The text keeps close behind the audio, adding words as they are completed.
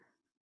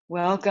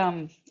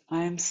Welcome.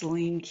 I'm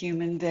Selene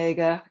Kumin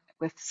Vega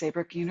with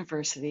Saybrook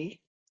University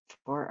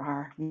for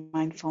our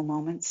Mindful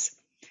Moments,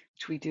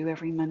 which we do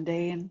every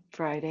Monday and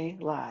Friday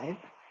live.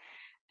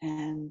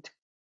 And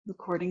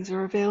recordings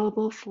are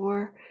available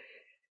for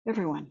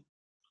everyone.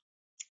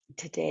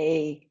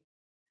 Today,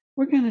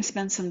 we're going to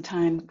spend some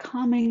time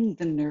calming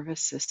the nervous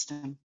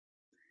system.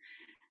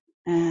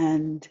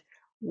 And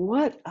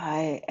what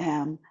I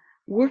am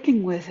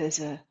working with as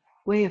a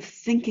way of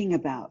thinking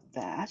about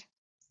that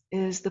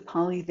is the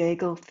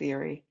polyvagal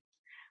theory,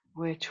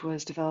 which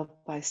was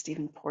developed by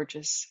Stephen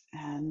Porges,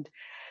 and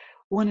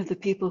one of the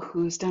people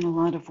who's done a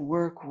lot of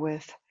work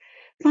with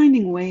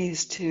finding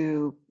ways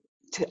to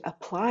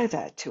apply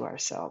that to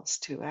ourselves,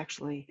 to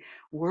actually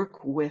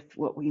work with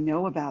what we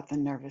know about the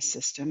nervous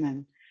system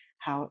and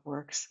how it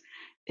works,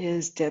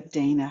 is Deb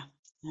Dana.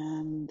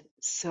 And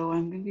so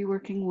I'm going to be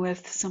working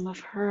with some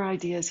of her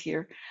ideas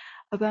here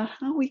about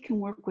how we can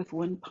work with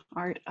one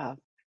part of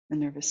the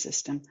nervous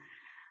system,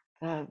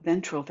 the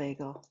ventral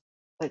vagal.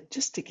 But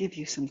just to give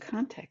you some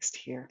context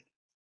here,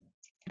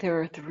 there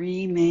are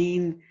three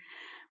main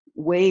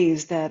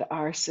ways that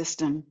our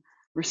system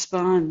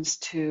responds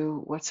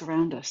to what's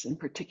around us, and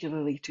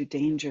particularly to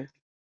danger.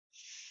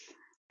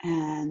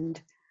 And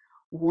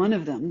one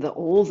of them, the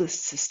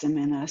oldest system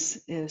in us,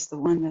 is the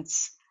one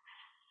that's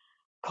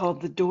called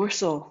the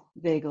dorsal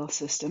vagal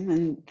system,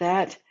 and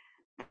that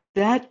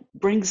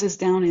brings us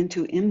down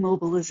into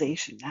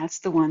immobilization. That's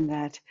the one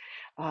that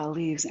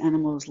leaves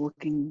animals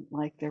looking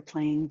like they're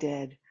playing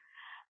dead.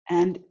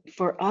 And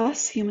for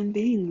us human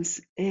beings,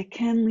 it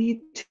can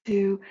lead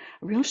to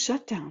a real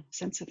shutdown,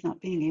 sense of not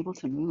being able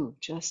to move,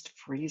 just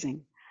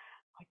freezing.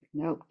 Like,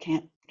 nope,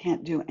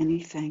 can't do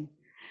anything.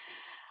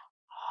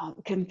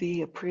 It can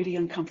be a pretty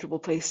uncomfortable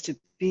place to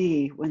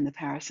be when the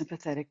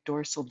parasympathetic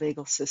dorsal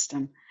vagal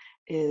system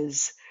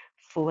is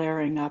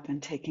flaring up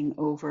and taking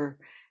over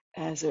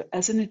as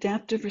an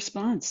adaptive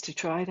response to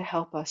try to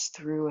help us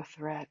through a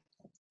threat.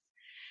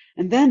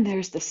 And then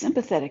there's the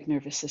sympathetic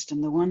nervous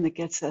system, the one that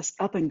gets us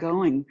up and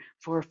going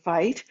for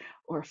fight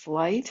or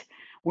flight.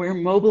 We're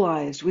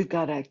mobilized. We've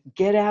got to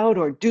get out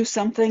or do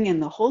something,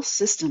 and the whole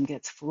system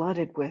gets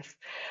flooded with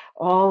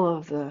all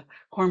of the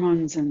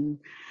hormones and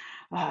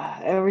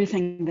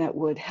everything that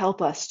would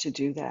help us to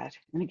do that.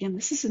 And again,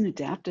 this is an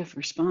adaptive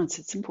response.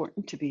 It's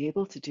important to be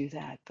able to do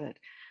that, but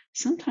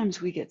sometimes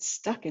we get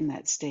stuck in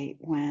that state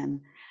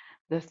when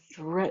the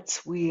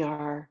threats we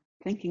are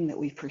thinking that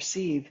we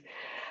perceive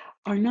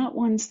are not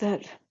ones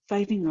that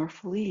fighting or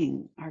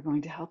fleeing are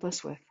going to help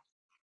us with.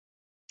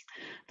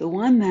 The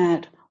one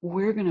that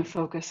we're going to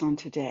focus on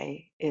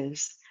today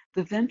is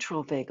the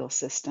ventral vagal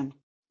system.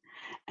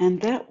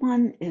 And that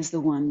one is the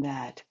one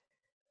that,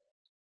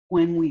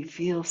 when we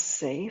feel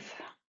safe,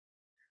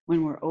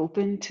 when we're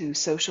open to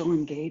social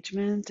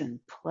engagement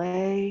and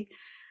play,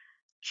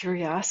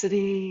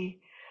 curiosity,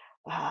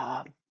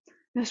 uh,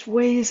 there's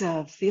ways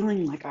of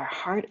feeling like our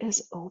heart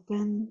is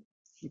open,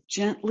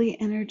 gently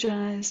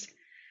energized.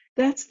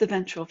 That's the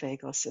ventral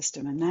vagal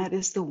system, and that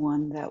is the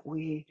one that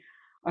we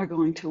are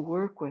going to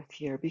work with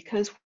here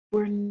because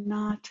we're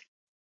not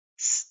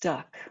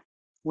stuck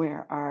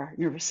where our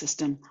nervous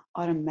system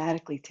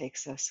automatically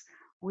takes us.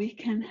 We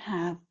can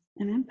have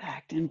an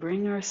impact and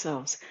bring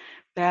ourselves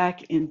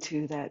back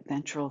into that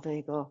ventral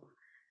vagal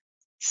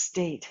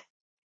state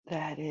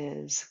that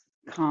is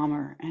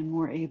calmer and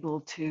more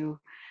able to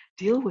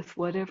deal with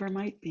whatever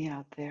might be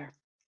out there,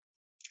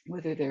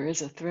 whether there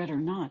is a threat or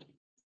not.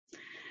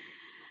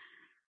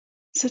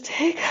 So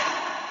take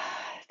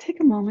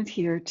a moment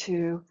here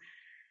to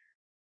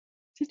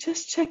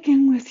just check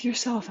in with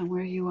yourself and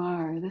where you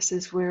are. This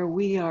is where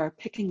we are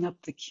picking up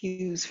the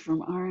cues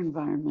from our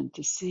environment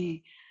to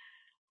see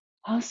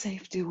how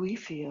safe do we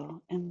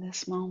feel in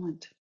this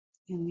moment,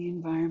 in the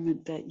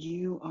environment that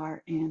you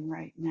are in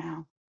right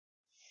now.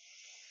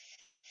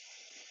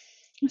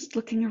 Just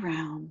looking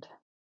around,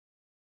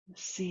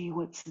 see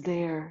what's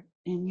there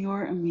in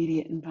your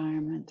immediate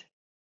environment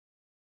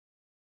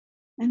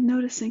and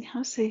noticing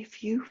how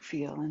safe you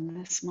feel in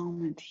this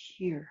moment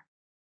here.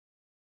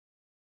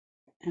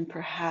 And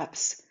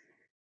perhaps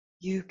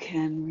you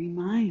can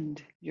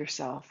remind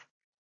yourself,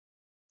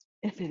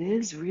 if it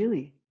is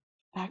really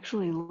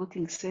actually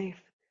looking safe,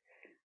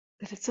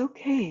 that it's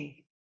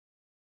okay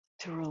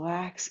to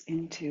relax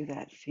into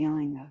that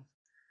feeling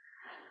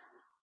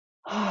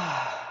of,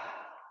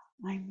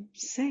 I'm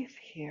safe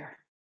here.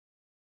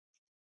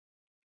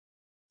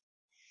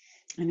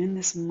 And in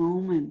this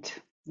moment,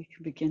 we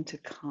can begin to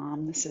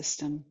calm the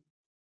system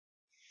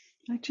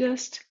by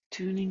just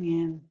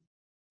tuning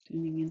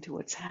into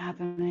what's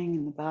happening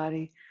in the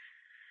body,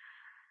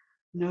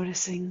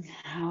 noticing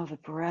how the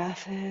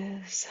breath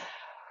is,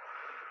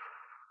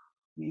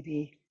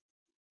 maybe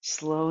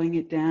slowing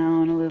it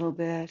down a little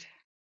bit,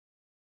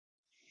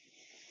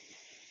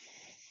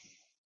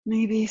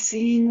 maybe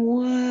seeing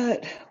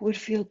what would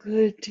feel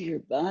good to your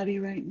body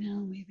right now,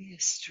 maybe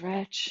a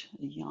stretch,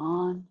 a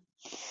yawn.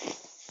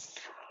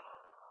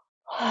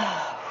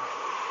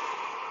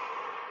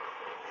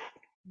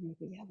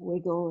 Maybe a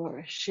wiggle or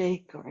a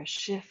shake or a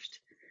shift.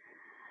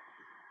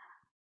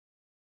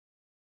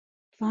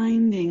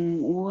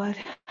 finding what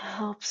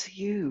helps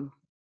you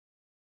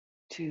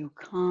to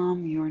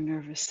calm your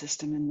nervous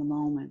system in the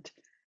moment,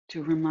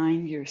 to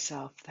remind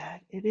yourself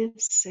that it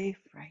is safe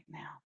right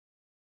now.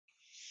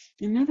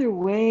 Another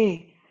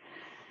way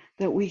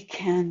that we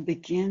can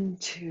begin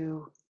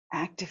to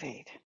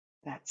activate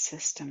that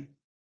system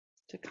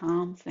to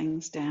calm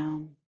things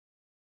down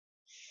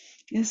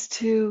is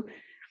to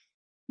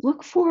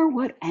look for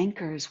what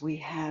anchors we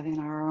have in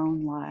our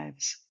own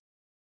lives,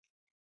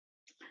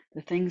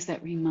 the things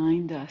that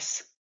remind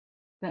us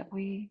that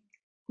we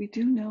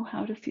do know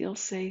how to feel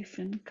safe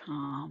and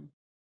calm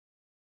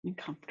and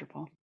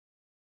comfortable.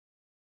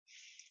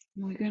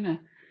 And we're going to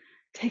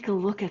take a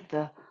look at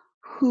the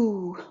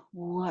who,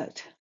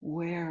 what,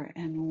 where,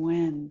 and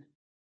when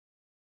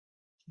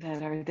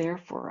that are there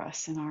for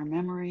us in our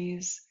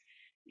memories,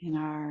 in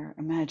our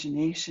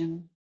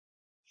imagination,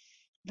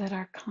 that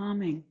are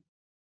calming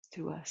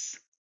to us.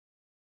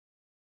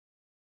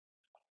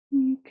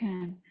 You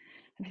can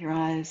have your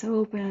eyes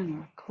open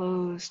or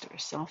closed or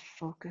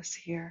self-focus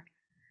here.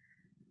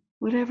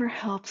 Whatever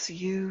helps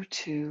you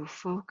to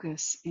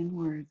focus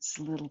inwards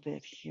a little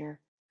bit here.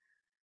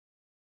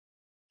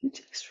 You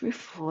just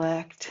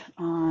reflect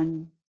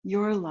on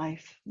your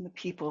life and the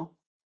people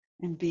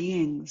and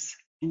beings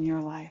in your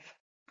life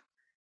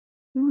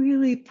who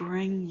really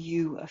bring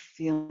you a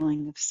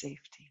feeling of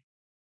safety.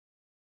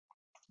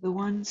 The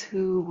ones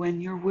who,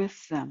 when you're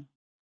with them,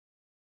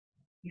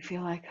 you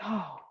feel like,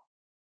 oh,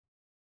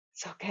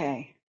 it's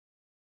okay.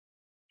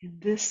 In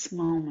this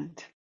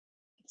moment,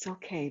 it's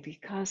okay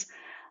because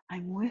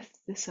I'm with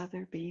this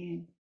other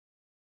being.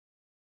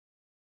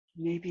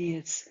 Maybe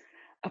it's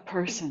a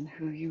person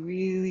who you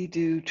really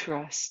do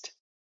trust,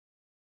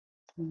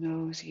 who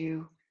knows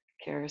you,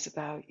 cares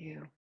about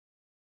you.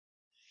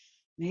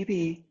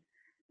 Maybe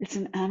it's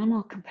an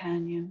animal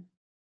companion,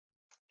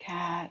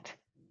 cat,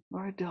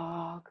 or a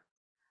dog,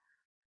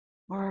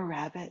 or a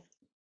rabbit,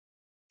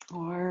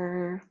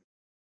 or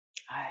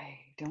I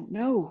don't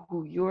know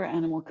who your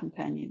animal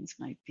companions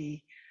might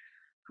be,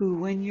 who,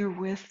 when you're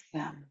with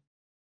them,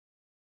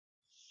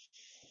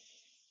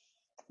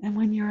 and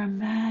when you're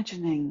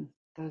imagining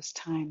those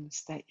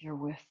times that you're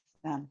with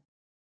them,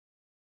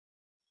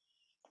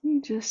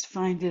 you just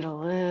find it a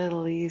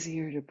little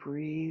easier to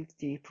breathe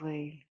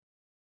deeply.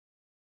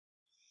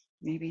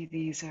 Maybe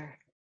these are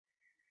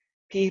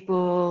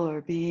people or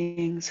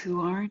beings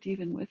who aren't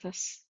even with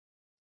us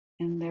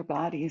in their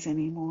bodies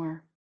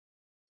anymore,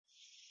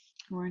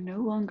 who are no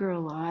longer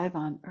alive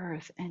on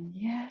earth, and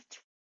yet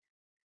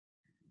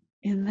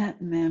in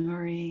that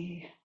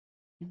memory,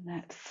 in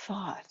that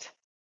thought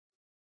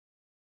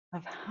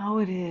of how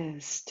it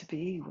is to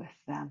be with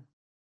them,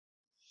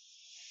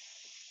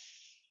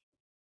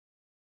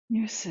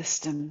 your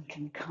system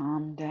can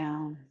calm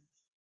down,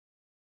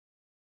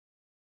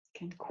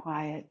 can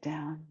quiet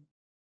down.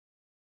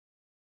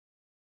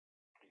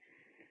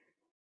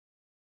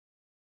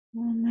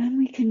 And then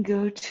we can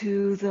go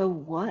to the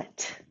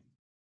what.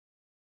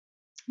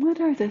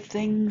 What are the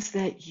things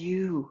that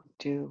you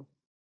do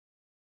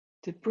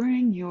to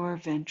bring your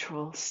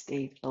ventral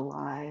state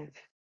alive,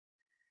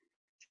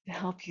 to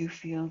help you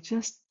feel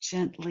just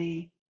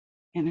gently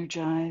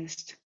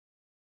energized,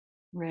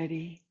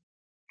 ready,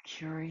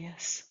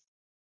 curious?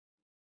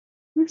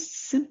 With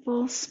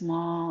simple,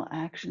 small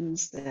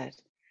actions that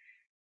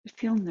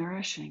feel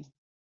nourishing.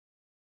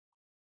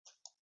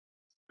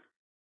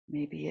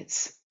 Maybe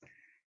it's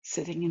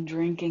sitting and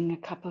drinking a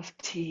cup of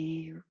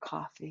tea or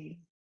coffee,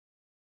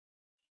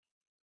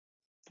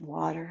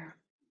 water.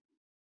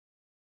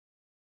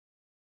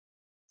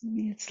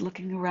 Maybe it's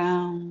looking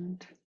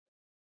around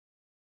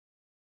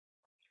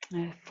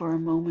for a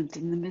moment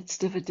in the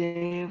midst of a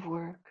day of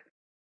work.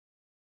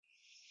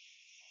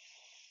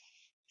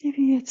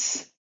 Maybe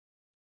it's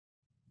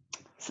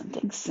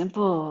something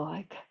simple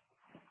like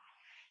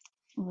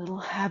a little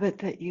habit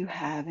that you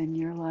have in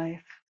your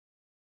life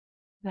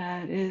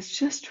that is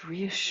just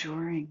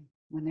reassuring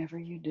whenever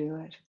you do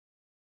it.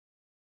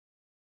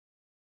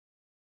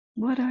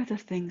 What are the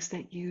things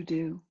that you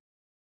do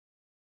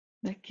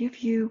that give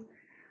you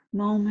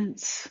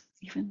moments,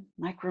 even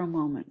micro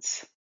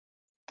moments,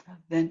 of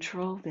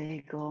ventral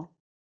vagal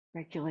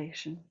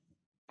regulation,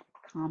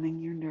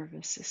 calming your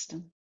nervous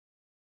system?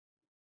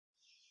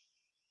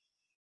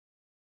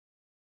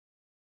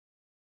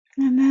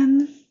 And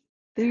then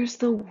there's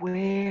the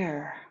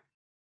where.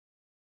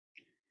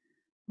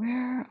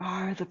 Where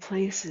are the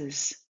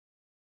places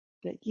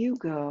that you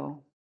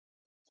go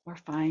or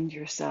find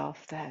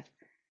yourself that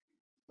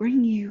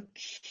bring you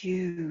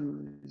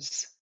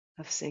cues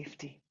of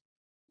safety,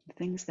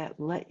 things that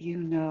let you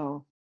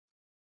know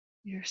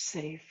you're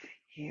safe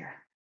here,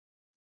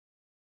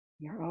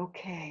 you're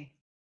okay?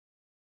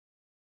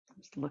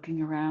 Just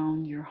looking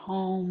around your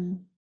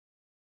home,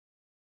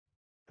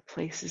 the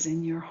places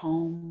in your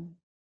home,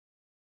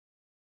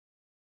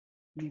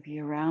 maybe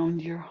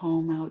around your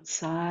home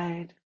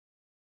outside,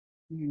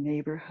 your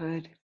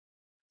neighborhood,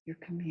 your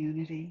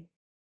community,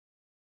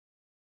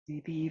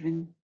 maybe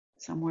even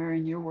somewhere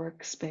in your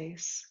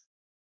workspace.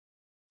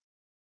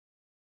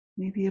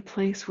 maybe a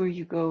place where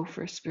you go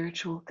for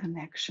spiritual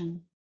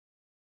connection,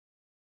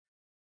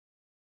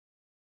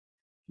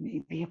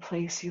 maybe a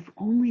place you've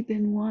only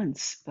been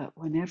once, but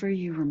whenever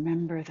you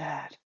remember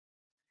that,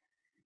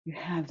 you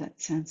have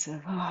that sense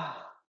of,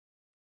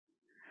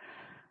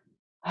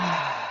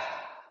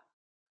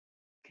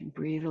 can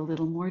breathe a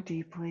little more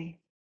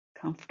deeply,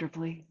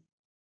 comfortably,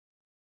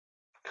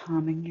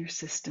 calming your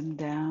system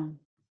down.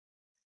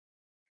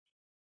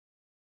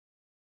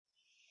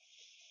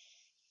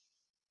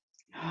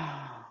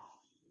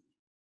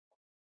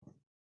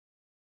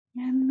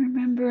 And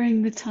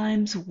remembering the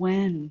times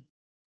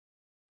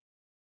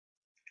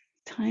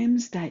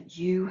that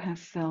you have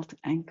felt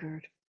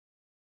anchored.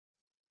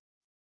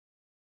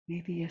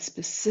 Maybe a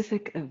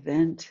specific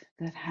event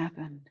that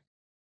happened.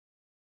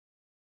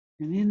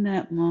 And in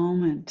that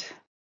moment,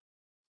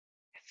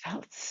 it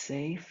felt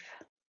safe.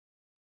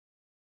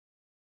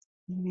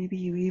 Maybe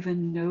you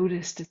even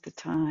noticed at the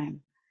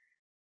time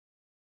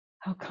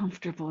how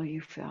comfortable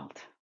you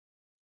felt,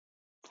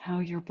 how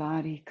your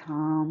body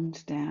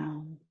calmed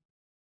down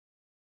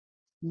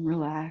and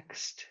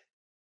relaxed.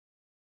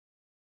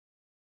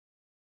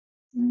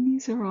 And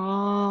these are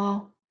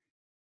all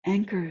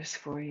anchors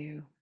for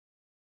you.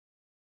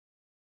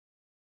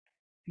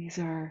 These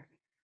are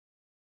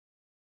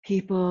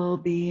people,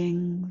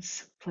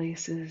 beings,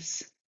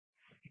 places,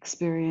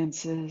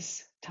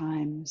 experiences,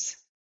 times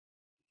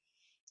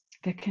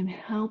that can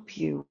help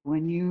you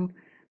when you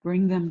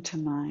bring them to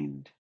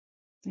mind.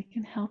 They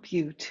can help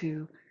you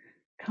to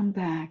come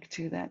back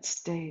to that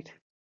state.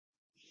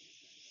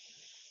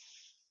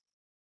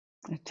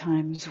 At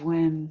times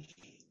when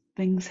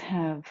things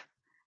have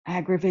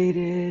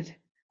aggravated,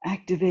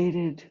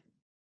 activated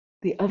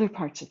the other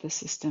parts of the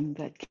system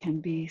that can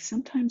be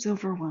sometimes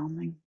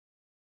overwhelming.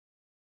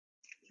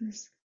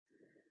 There's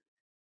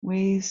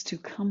ways to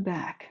come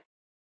back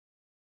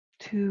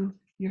to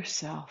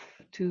yourself,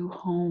 to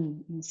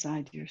home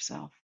inside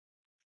yourself.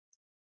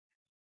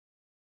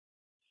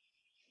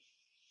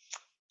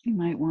 You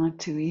might want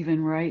to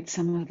even write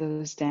some of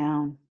those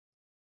down.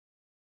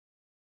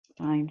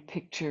 Find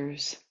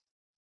pictures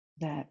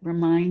that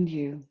remind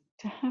you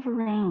to have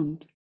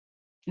around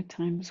at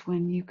times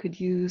when you could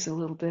use a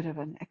little bit of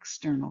an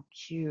external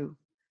cue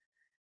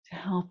to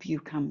help you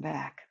come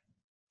back.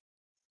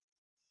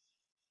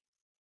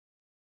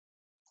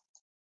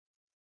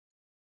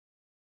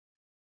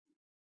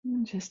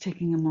 And just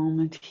taking a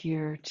moment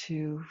here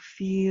to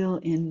feel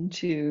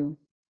into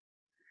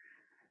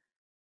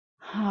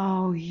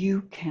how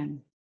you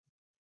can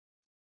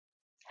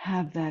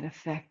have that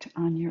effect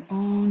on your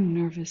own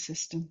nervous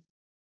system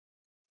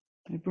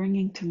by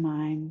bringing to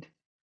mind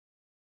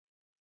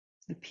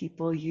the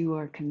people you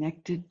are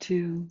connected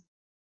to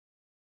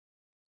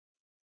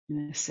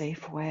in a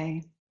safe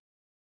way,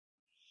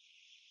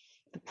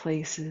 the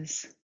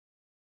places,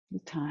 the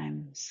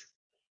times,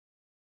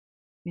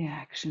 the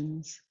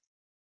actions.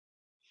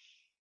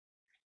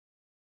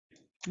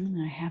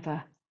 And I have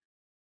a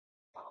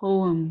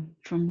poem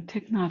from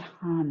Thich Nhat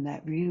Hanh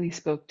that really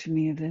spoke to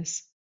me of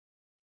this.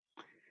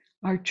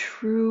 Our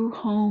true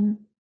home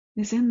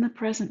is in the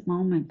present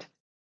moment.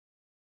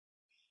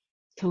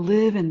 To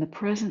live in the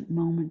present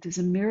moment is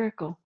a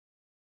miracle.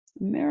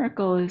 The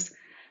miracle is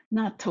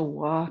not to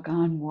walk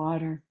on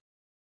water.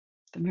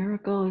 The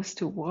miracle is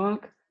to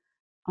walk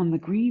on the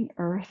green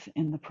earth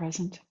in the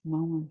present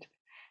moment,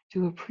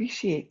 to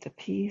appreciate the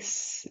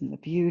peace and the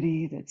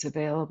beauty that's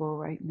available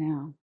right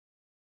now.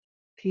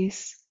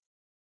 Peace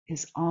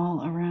is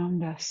all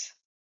around us,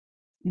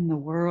 in the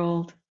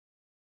world,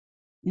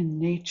 in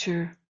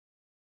nature,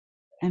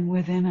 and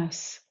within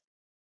us,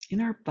 in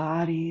our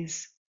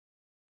bodies,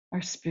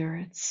 our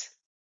spirits.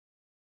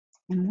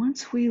 And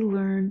once we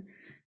learn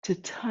to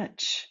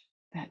touch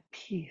that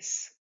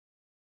peace,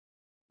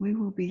 we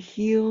will be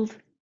healed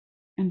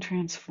and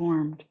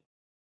transformed.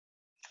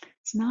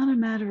 It's not a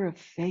matter of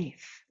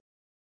faith.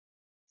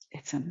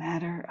 It's a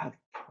matter of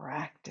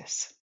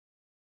practice.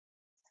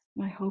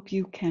 I hope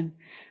you can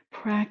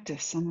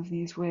practice some of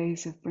these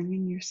ways of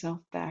bringing yourself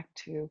back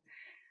to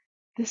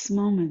this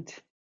moment,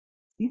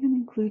 even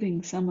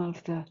including some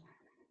of the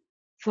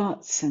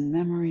thoughts and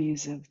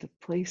memories of the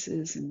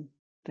places and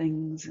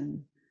things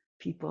and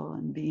people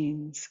and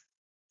beings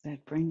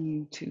that bring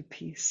you to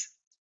peace.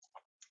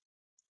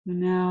 And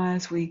now,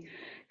 as we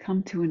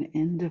come to an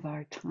end of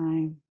our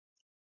time,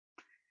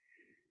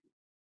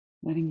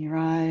 letting your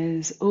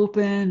eyes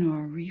open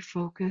or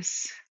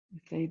refocus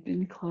if they've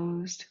been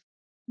closed,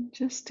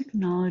 just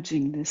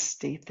acknowledging this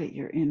state that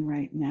you're in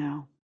right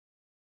now.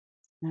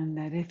 And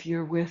that if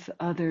you're with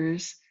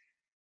others,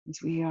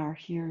 as we are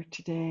here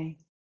today,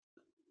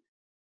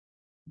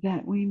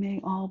 that we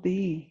may all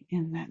be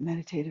in that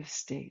meditative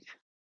state.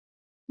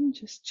 And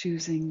just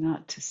choosing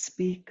not to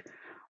speak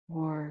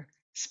or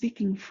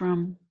speaking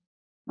from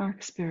our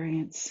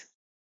experience,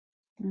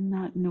 and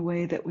not in a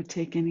way that would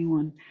take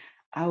anyone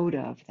out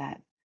of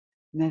that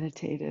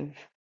meditative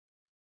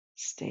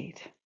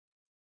state,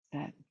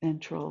 that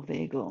ventral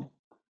vagal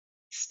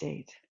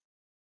state.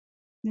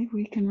 Maybe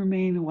we can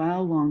remain a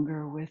while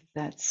longer with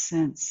that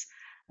sense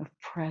of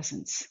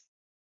presence,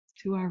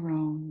 to our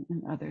own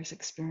and others'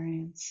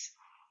 experience.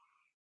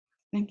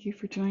 Thank you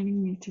for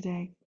joining me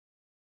today.